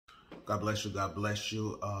God bless you. God bless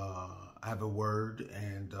you. I have a word,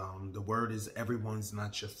 and the word is everyone's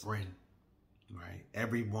not your friend, right?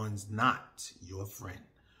 Everyone's not your friend,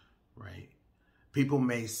 right? People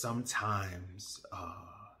may sometimes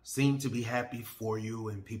seem to be happy for you,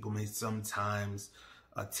 and people may sometimes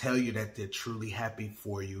tell you that they're truly happy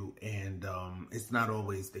for you, and it's not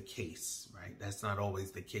always the case, right? That's not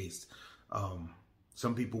always the case.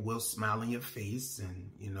 Some people will smile in your face,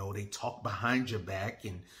 and, they talk behind your back,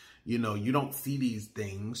 and, you don't see these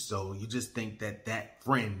things, so you just think that that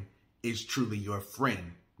friend is truly your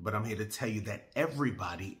friend. But I'm here to tell you that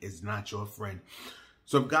everybody is not your friend.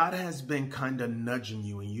 So if God has been kind of nudging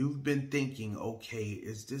you and you've been thinking, okay,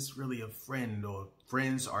 is this really a friend? Or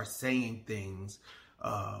friends are saying things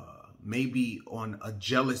maybe on a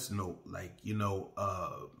jealous note, like,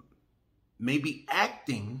 maybe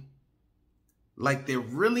acting like they're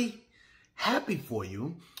really happy for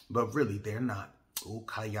you, but really they're not.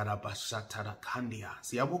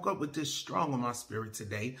 See, I woke up with this strong in my spirit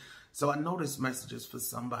today. So I know this message is for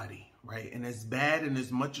somebody, right? And as bad and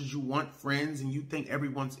as much as you want friends and you think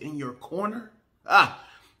everyone's in your corner,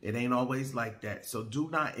 it ain't always like that. So do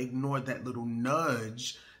not ignore that little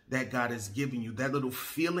nudge that God is giving you, that little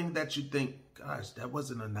feeling that you think, gosh, that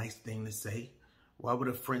wasn't a nice thing to say. Why would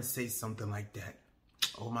a friend say something like that?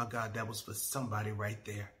 Oh my God, that was for somebody right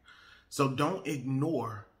there. So don't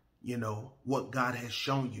ignore, what God has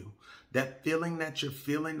shown you. That feeling that you're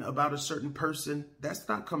feeling about a certain person, that's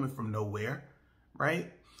not coming from nowhere,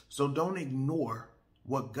 right? So don't ignore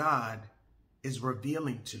what God is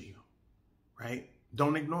revealing to you, right?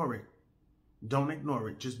 Don't ignore it. Don't ignore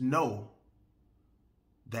it. Just know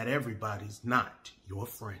that everybody's not your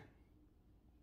friend.